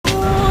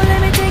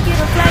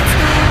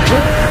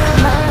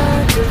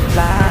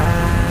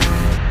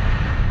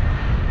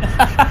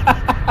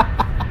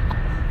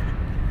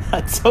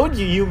I told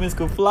you humans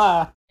could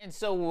fly. And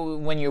so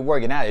when you're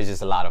working out, there's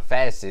just a lot of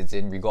facets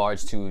in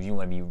regards to if you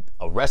want to be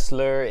a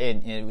wrestler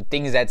and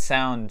things that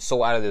sound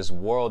so out of this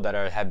world that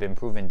have been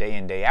proven day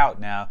in, day out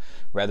now,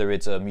 whether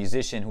it's a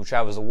musician who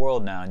travels the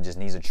world now and just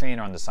needs a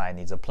trainer on the side,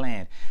 needs a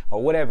plan,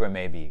 or whatever it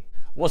may be.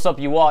 What's up,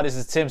 you all? This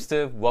is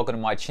Timster. Welcome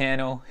to my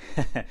channel.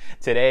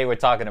 Today we're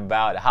talking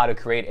about how to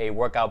create a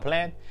workout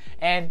plan.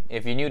 And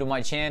if you're new to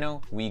my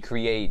channel, we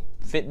create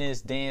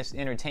fitness, dance,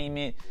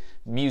 entertainment,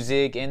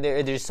 music, and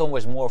there's so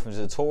much more, from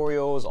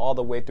tutorials all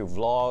the way through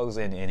vlogs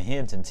and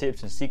hints and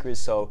tips and secrets.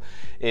 So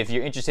if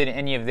you're interested in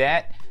any of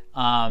that,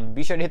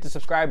 be sure to hit the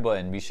subscribe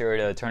button. Be sure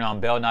to turn on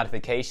bell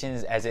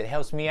notifications, as it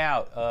helps me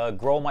out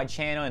grow my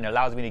channel and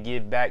allows me to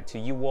give back to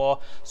you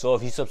all. So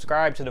if you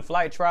subscribe to the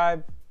Flight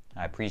Tribe,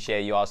 I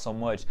appreciate you all so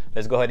much.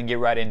 Let's go ahead and get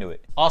right into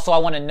it. Also, I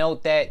want to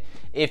note that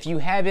if you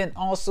haven't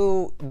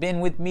also been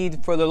with me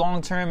for the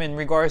long term in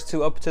regards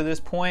to up to this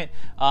point,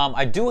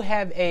 I do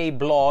have a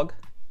blog.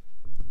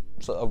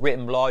 So a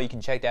written blog, you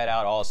can check that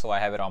out. Also, I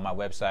have it on my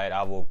website.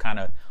 I will kind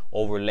of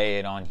overlay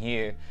it on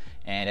here,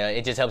 and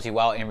it just helps you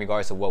out in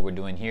regards to what we're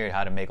doing here,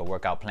 how to make a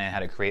workout plan, how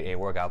to create a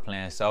workout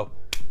plan. So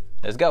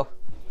let's go.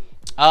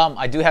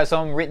 I do have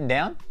some written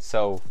down,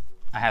 so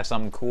I have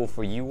something cool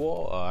for you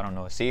all. I don't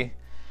know, see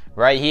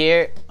right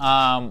here.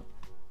 I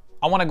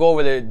want to go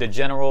over the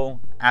general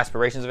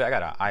aspirations of it. I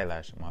got an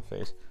eyelash on my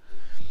face.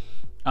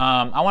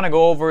 I want to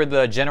go over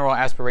the general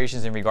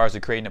aspirations in regards to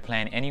creating a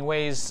plan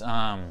anyways.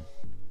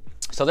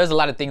 So there's a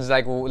lot of things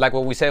like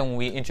what we said when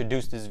we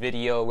introduced this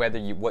video, whether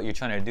what you're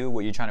trying to do,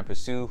 what you're trying to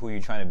pursue, who you're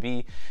trying to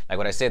be. Like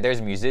what I said, there's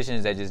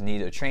musicians that just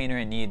need a trainer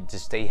and need to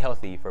stay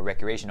healthy for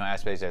recreational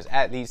aspects. There's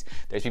athletes,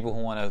 there's people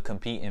who want to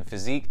compete in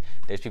physique,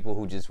 there's people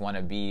who just want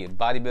to be a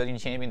bodybuilding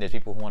champion, there's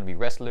people who want to be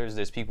wrestlers,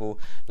 there's people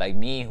like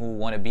me who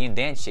want to be in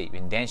dance shape.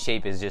 And dance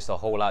shape is just a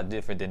whole lot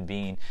different than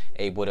being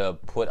able to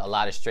put a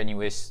lot of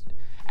strenuous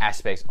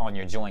aspects on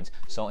your joints.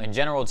 So in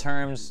general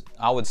terms,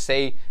 I would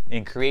say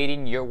in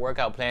creating your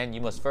workout plan,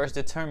 you must first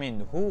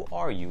determine who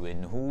are you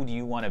and who do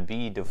you want to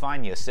be.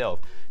 Define yourself,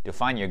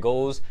 define your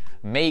goals,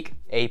 make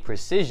a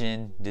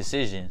precision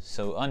decision.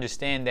 So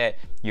understand that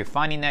you're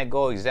finding that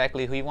goal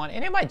exactly who you want,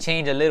 and it might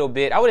change a little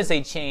bit. I wouldn't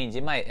say change,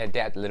 it might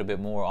adapt a little bit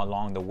more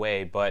along the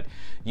way, but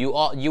you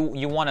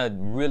want to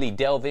really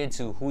delve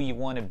into who you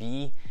want to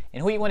be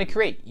and who you want to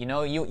create. You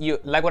know, you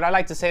like what I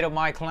like to say to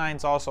my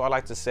clients. Also, I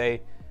like to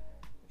say,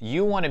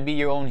 you want to be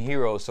your own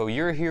hero. So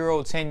your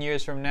hero 10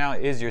 years from now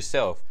is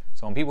yourself.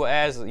 So when people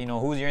ask, you know,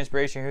 who's your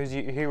inspiration, who's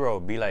your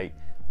hero, be like,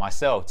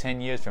 myself 10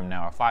 years from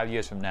now or 5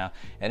 years from now.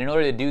 And in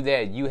order to do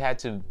that, you have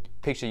to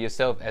picture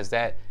yourself as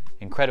that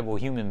incredible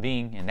human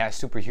being and that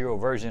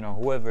superhero version or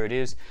whoever it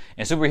is.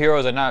 And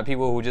superheroes are not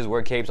people who just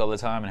wear capes all the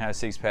time and have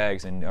six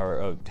packs and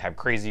or have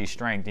crazy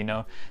strength, you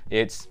know.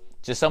 It's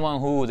just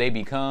someone who they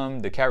become,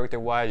 the character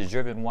wise,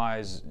 driven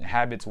wise,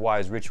 habits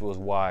wise, rituals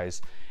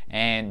wise.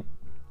 And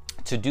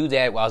to do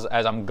that,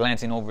 as I'm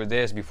glancing over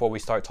this before we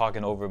start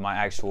talking over my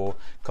actual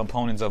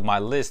components of my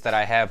list that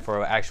I have for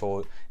an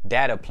actual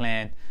data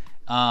plan,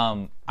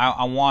 I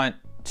want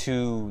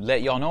to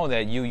let y'all know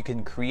that you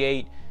can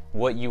create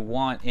what you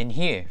want in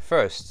here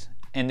first,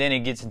 and then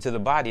it gets into the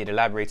body, it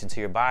elaborates into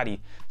your body.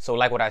 So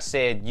like what I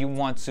said, you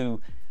want to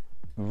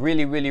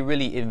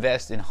really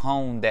invest and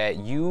hone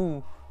that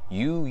you're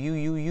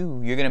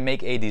gonna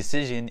make a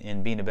decision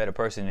in being a better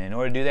person. And in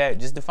order to do that,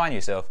 just define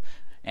yourself.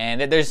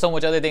 And there's so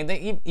much other things,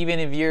 even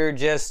if you're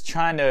just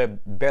trying to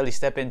barely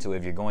step into it.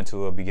 If you're going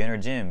to a beginner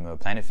gym, a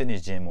Planet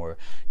Fitness gym, or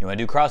you want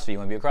to do CrossFit, you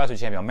want to be a CrossFit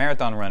champion, a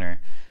marathon runner,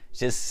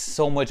 just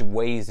so much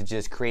ways to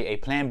just create a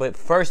plan. But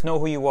first, know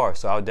who you are.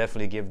 So I'll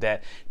definitely give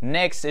that.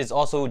 Next is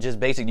also just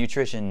basic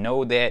nutrition.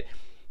 Know that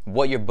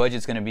what your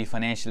budget's going to be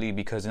financially,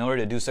 because in order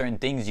to do certain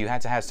things, you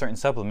have to have certain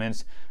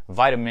supplements,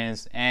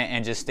 vitamins,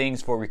 and just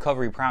things for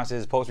recovery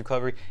process,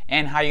 post-recovery,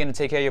 and how you're going to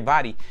take care of your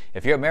body.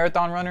 If you're a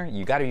marathon runner,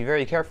 you got to be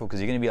very careful, because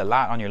you're going to be a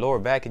lot on your lower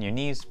back and your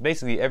knees.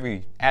 Basically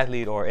every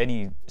athlete or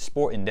any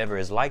sport endeavor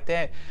is like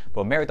that,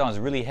 but marathon is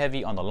really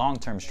heavy on the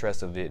long-term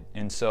stress of it.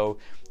 And so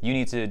you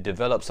need to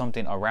develop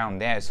something around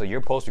that. So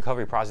your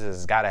post-recovery process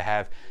has got to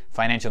have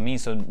financial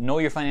means. So know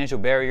your financial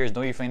barriers,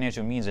 know your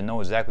financial means, and know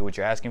exactly what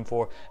you're asking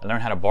for, and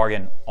learn how to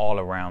bargain all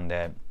around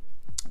that.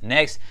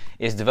 Next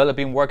is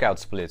developing workout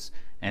splits.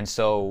 And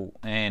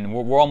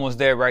we're almost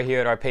there right here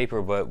at our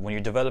paper, but when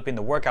you're developing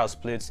the workout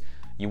splits,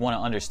 you want to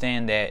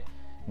understand that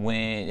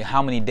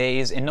how many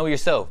days, and know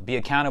yourself, be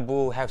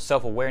accountable, have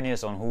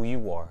self-awareness on who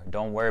you are.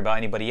 Don't worry about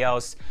anybody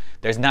else.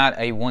 There's not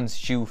a one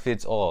shoe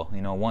fits all,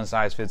 you know, one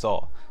size fits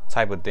all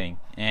type of thing.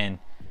 And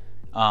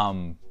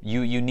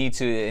you need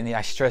to, and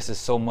I stress this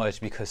so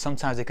much because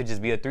sometimes it could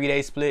just be a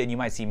 3-day split and you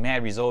might see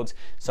mad results.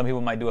 Some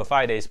people might do a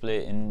 5-day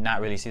split and not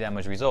really see that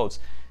much results.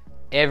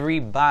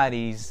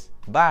 Everybody's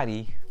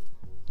body,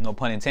 no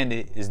pun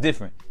intended, is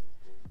different.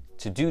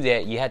 To do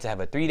that, you had to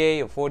have a 3-day,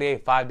 a 4-day,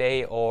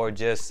 5-day, or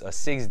just a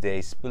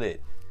 6-day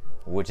split,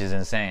 which is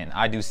insane.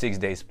 I do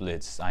 6-day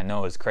splits. I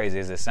know it's crazy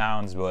as it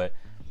sounds, but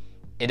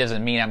it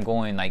doesn't mean I'm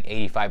going like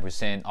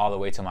 85% all the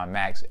way to my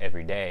max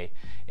every day.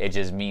 It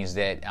just means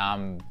that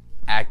I'm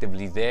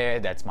actively there.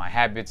 That's my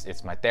habits.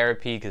 It's my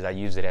therapy, because I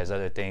use it as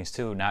other things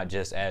too, not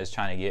just as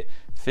trying to get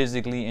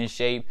physically in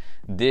shape.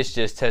 This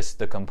just tests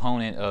the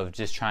component of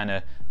just trying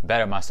to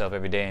better myself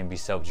every day and be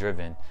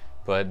self-driven.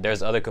 But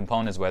there's other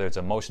components, whether it's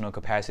emotional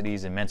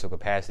capacities and mental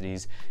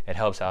capacities. It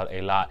helps out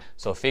a lot.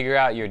 So figure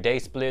out your day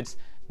splits.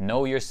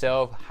 Know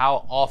yourself.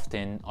 How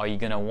often are you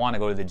going to want to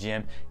go to the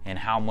gym, and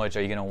how much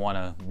are you going to want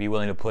to be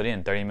willing to put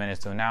in? 30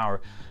 minutes to an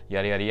hour,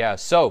 yada, yada, yada.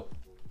 So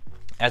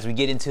as we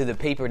get into the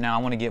paper now,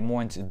 I want to get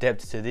more into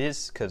depth to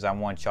this, because I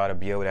want y'all to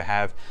be able to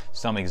have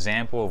some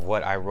example of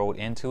what I wrote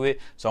into it.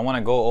 So I want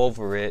to go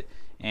over it,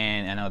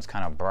 and I know it's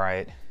kind of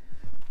bright,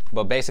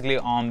 but basically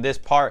on this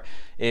part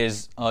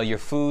is your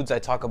foods. I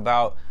talk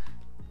about,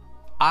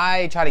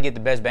 I try to get the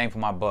best bang for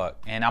my buck,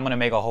 and I'm gonna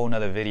make a whole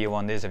nother video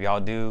on this. If y'all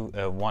do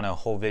want a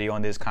whole video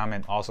on this,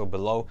 comment also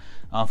below.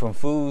 From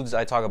foods,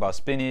 I talk about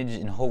spinach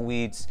and whole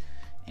wheats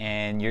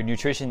and your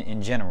nutrition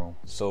in general.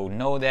 So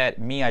know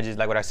that me, I just,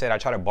 like what I said, I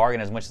try to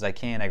bargain as much as I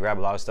can. I grab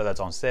a lot of stuff that's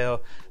on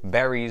sale,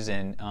 berries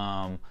and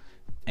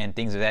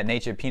things of that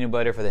nature, peanut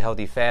butter for the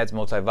healthy fats,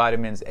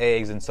 multivitamins,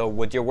 eggs. And so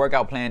with your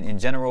workout plan in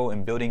general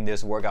and building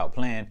this workout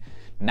plan,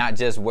 not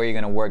just where you're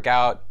gonna work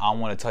out, I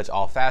wanna touch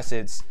all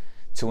facets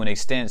to an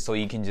extent, so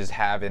you can just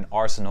have an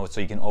arsenal,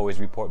 so you can always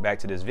report back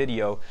to this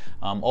video.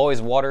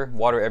 Always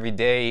water every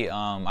day.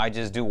 I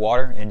just do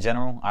water in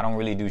general. I don't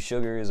really do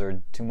sugars or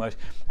too much.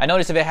 I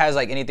notice if it has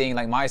like anything,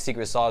 like my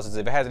secret sauce is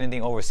if it has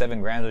anything over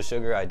 7 grams of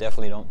sugar, I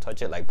definitely don't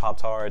touch it, like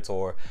Pop-Tarts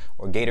or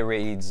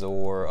Gatorades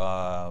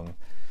or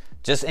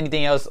just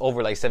anything else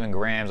over like 7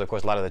 grams. Of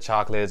course, a lot of the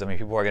chocolates. I mean,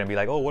 people are gonna be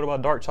like, oh, what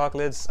about dark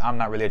chocolates? I'm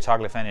not really a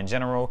chocolate fan in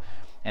general.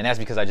 And that's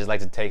because I just like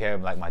to take care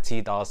of like my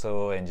teeth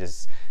also, and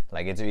just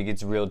like it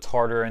gets real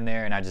tartar in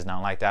there, and I just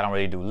don't like that. I don't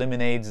really do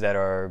lemonades that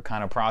are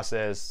kind of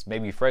processed,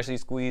 maybe freshly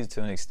squeezed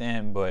to an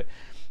extent, but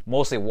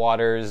mostly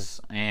waters.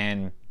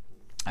 And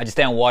I just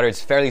stay on water. It's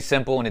fairly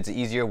simple, and it's an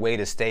easier way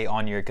to stay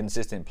on your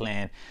consistent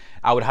plan.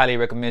 I would highly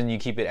recommend you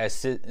keep it as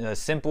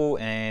simple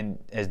and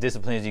as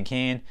disciplined as you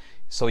can,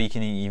 so you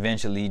can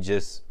eventually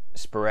just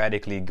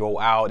sporadically go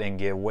out and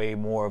get way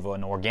more of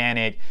an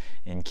organic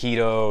and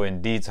keto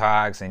and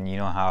detox, and you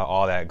know how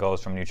all that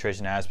goes from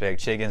nutrition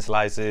aspect. Chicken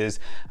slices,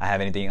 I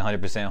have anything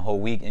 100% whole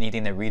wheat,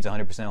 anything that reads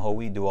 100% whole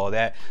wheat, do all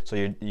that. So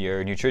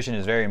your nutrition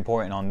is very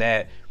important on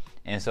that.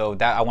 And so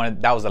that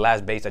was the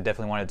last base I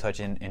definitely wanted to touch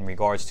in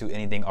regards to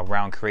anything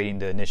around creating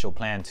the initial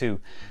plan too.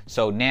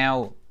 So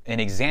now an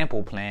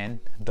example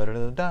plan,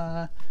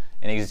 an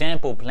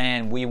example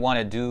plan we want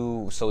to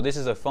do. So this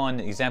is a fun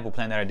example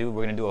plan that I do.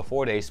 We're going to do a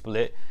 4-day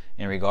split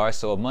in regards.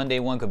 So a Monday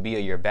one could be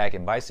your back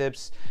and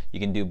biceps. You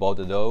can do both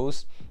of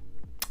those,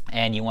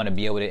 and you want to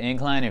be able to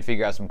incline and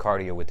figure out some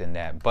cardio within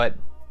that. But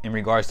in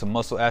regards to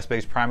muscle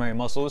aspects, primary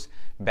muscles,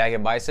 back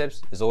and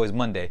biceps is always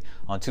Monday.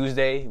 On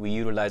Tuesday, we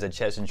utilize the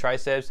chest and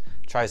triceps.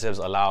 Triceps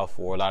allow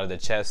for a lot of the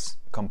chest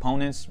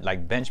components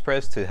like bench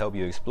press to help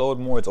you explode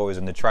more. It's always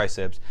in the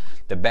triceps.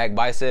 The back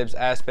biceps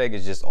aspect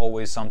is just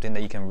always something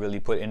that you can really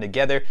put in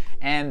together.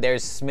 And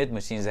there's Smith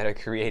machines that are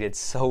created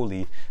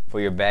solely for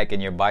your back and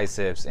your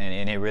biceps,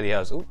 and it really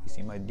helps. Oh, you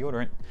see my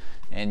deodorant?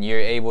 And you're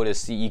able to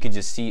see, you can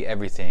just see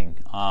everything.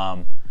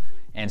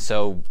 And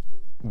so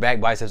back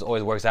biceps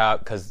always works out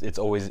because it's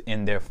always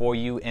in there for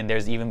you, and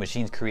there's even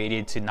machines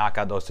created to knock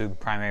out those two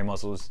primary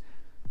muscles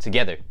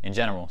together in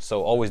general.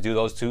 So always do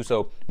those two.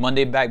 So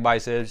Monday back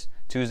biceps,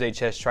 Tuesday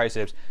chest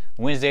triceps,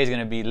 Wednesday is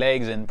going to be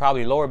legs and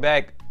probably lower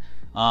back.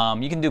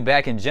 You can do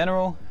back in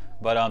general,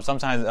 but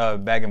sometimes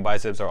back and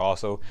biceps are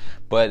also,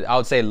 but I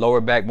would say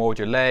lower back more with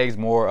your legs,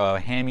 more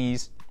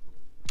hammies,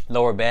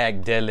 lower back,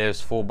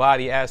 deadlifts, full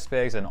body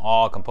aspects, and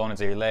all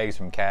components of your legs,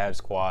 from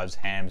calves, quads,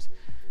 hams,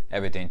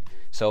 everything.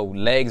 So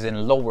legs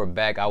and lower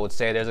back, I would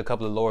say there's a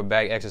couple of lower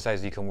back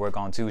exercises you can work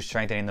on too,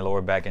 strengthening the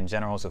lower back in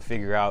general. So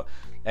figure out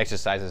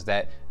exercises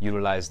that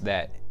utilize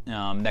that.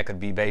 That could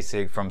be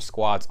basic from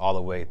squats all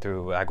the way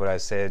through, like what I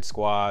said,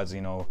 squats, you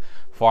know,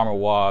 farmer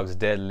walks,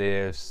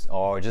 deadlifts,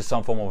 or just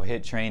some form of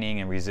HIIT training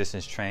and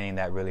resistance training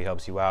that really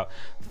helps you out.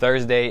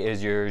 Thursday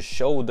is your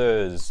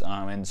shoulders,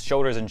 and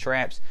shoulders and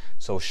traps.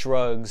 So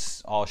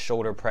shrugs, all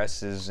shoulder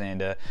presses,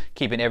 and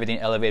keeping everything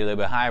elevated a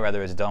little bit high,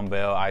 whether it's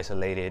dumbbell,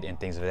 isolated, and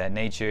things of that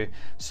nature.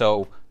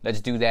 So let's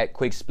do that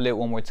quick split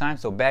one more time.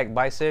 So back,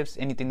 biceps,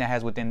 anything that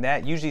has within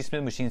that. Usually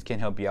Smith machines can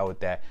help you out with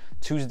that.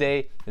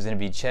 Tuesday is going to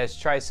be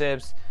chest,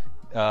 triceps.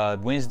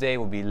 Wednesday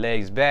will be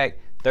legs, back.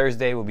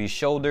 Thursday will be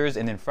shoulders,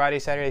 and then Friday,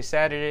 Saturday,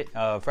 Sunday,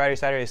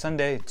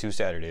 2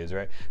 Saturdays,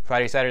 right?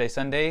 Friday, Saturday,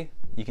 Sunday,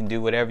 you can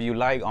do whatever you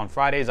like. On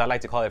Fridays, I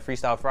like to call it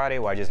Freestyle Friday,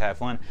 where I just have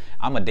fun.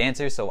 I'm a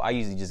dancer, so I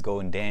usually just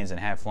go and dance and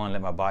have fun,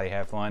 let my body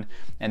have fun.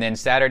 And then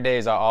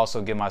Saturdays, I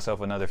also give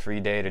myself another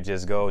free day to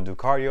just go do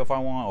cardio if I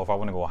want, or if I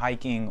want to go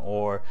hiking,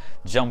 or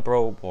jump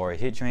rope, or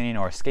HIIT training,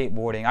 or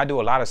skateboarding. I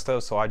do a lot of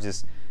stuff, so I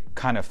just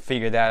kind of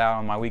figure that out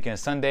on my weekend.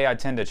 Sunday, I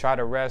tend to try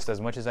to rest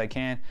as much as I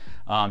can.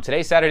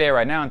 Today's Saturday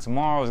right now, and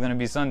tomorrow is going to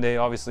be Sunday,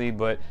 obviously,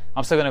 but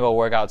I'm still going to go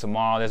work out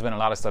tomorrow. There's been a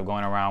lot of stuff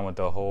going around with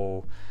the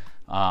whole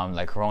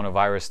like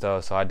coronavirus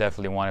stuff. So I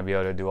definitely want to be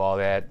able to do all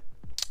that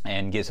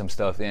and get some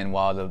stuff in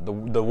while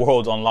the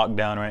world's on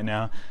lockdown right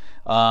now.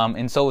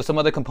 And so some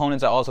other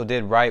components I also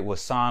did right was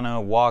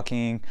sauna,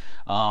 walking,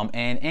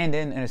 and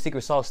then a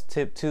secret sauce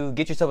tip to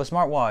get yourself a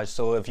smartwatch.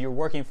 So if you're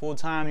working full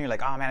time and you're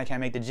like, oh man, I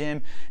can't make the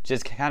gym,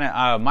 just kind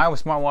of my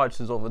smartwatch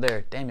is over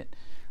there. Damn it.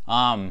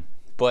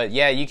 But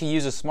yeah, you can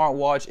use a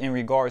smartwatch in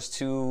regards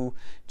to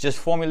just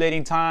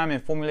formulating time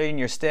and formulating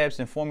your steps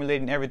and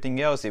formulating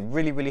everything else. It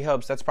really, really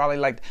helps. That's probably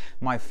like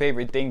my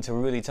favorite thing to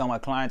really tell my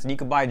clients. And you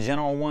can buy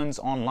general ones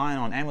online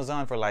on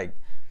Amazon for like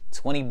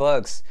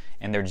 $20,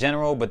 and they're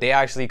general, but they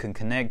actually can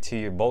connect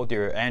to both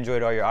your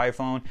Android or your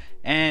iPhone.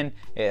 And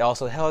it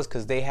also helps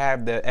because they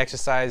have the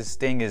exercise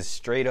thing is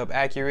straight up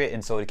accurate,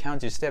 and so it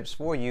counts your steps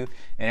for you,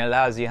 and it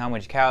allows you how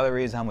much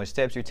calories, how much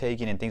steps you're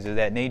taking, and things of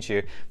that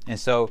nature. And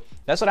so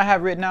that's what I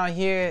have written out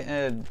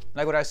here.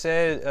 Like what I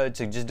said,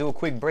 to just do a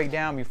quick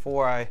breakdown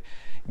before I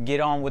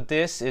get on with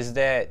this, is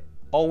that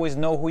always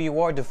know who you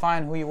are,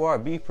 define who you are,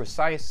 be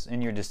precise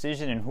in your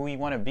decision and who you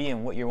want to be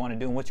and what you want to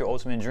do and what's your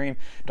ultimate dream.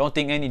 Don't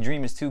think any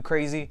dream is too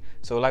crazy.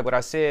 So like what I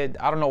said,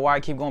 I don't know why I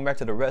keep going back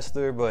to the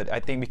wrestler, but I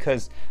think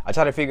because I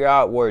try to figure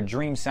out where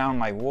dreams sound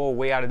like, whoa,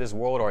 way out of this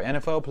world, or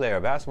NFL player,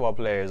 basketball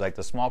players, like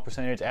the small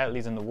percentage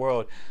athletes in the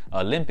world,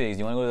 Olympics,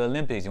 you want to go to the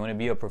Olympics, you want to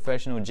be a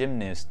professional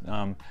gymnast,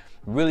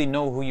 really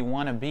know who you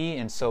want to be.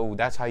 And so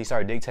that's how you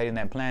start dictating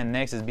that plan.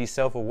 Next is be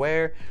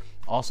self-aware.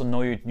 Also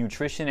know your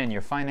nutrition and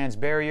your finance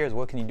barriers.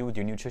 What can you do with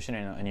your nutrition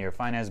and your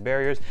finance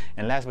barriers?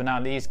 And last but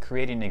not least,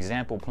 create an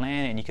example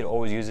plan. And you can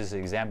always use this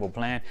example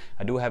plan.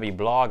 I do have a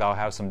blog. I'll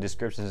have some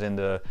descriptions in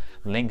the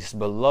links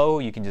below.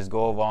 You can just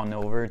go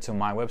over to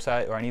my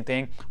website or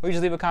anything, or you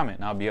just leave a comment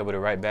and I'll be able to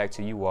write back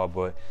to you all.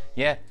 But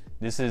yeah,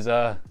 this is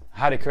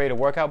how to create a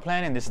workout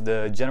plan, and this is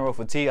the general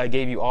fatigue. I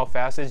gave you all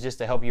facets just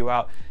to help you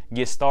out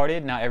get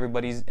started. Now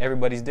everybody's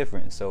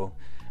different, so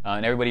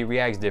and everybody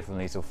reacts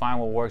differently. So find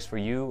what works for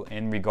you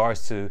in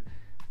regards to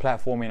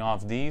platforming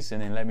off these,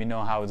 and then let me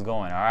know how it's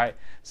going. All right.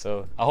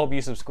 So I hope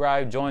you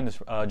subscribe, join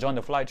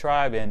the Flight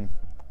Tribe, and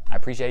I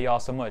appreciate y'all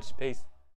so much. Peace.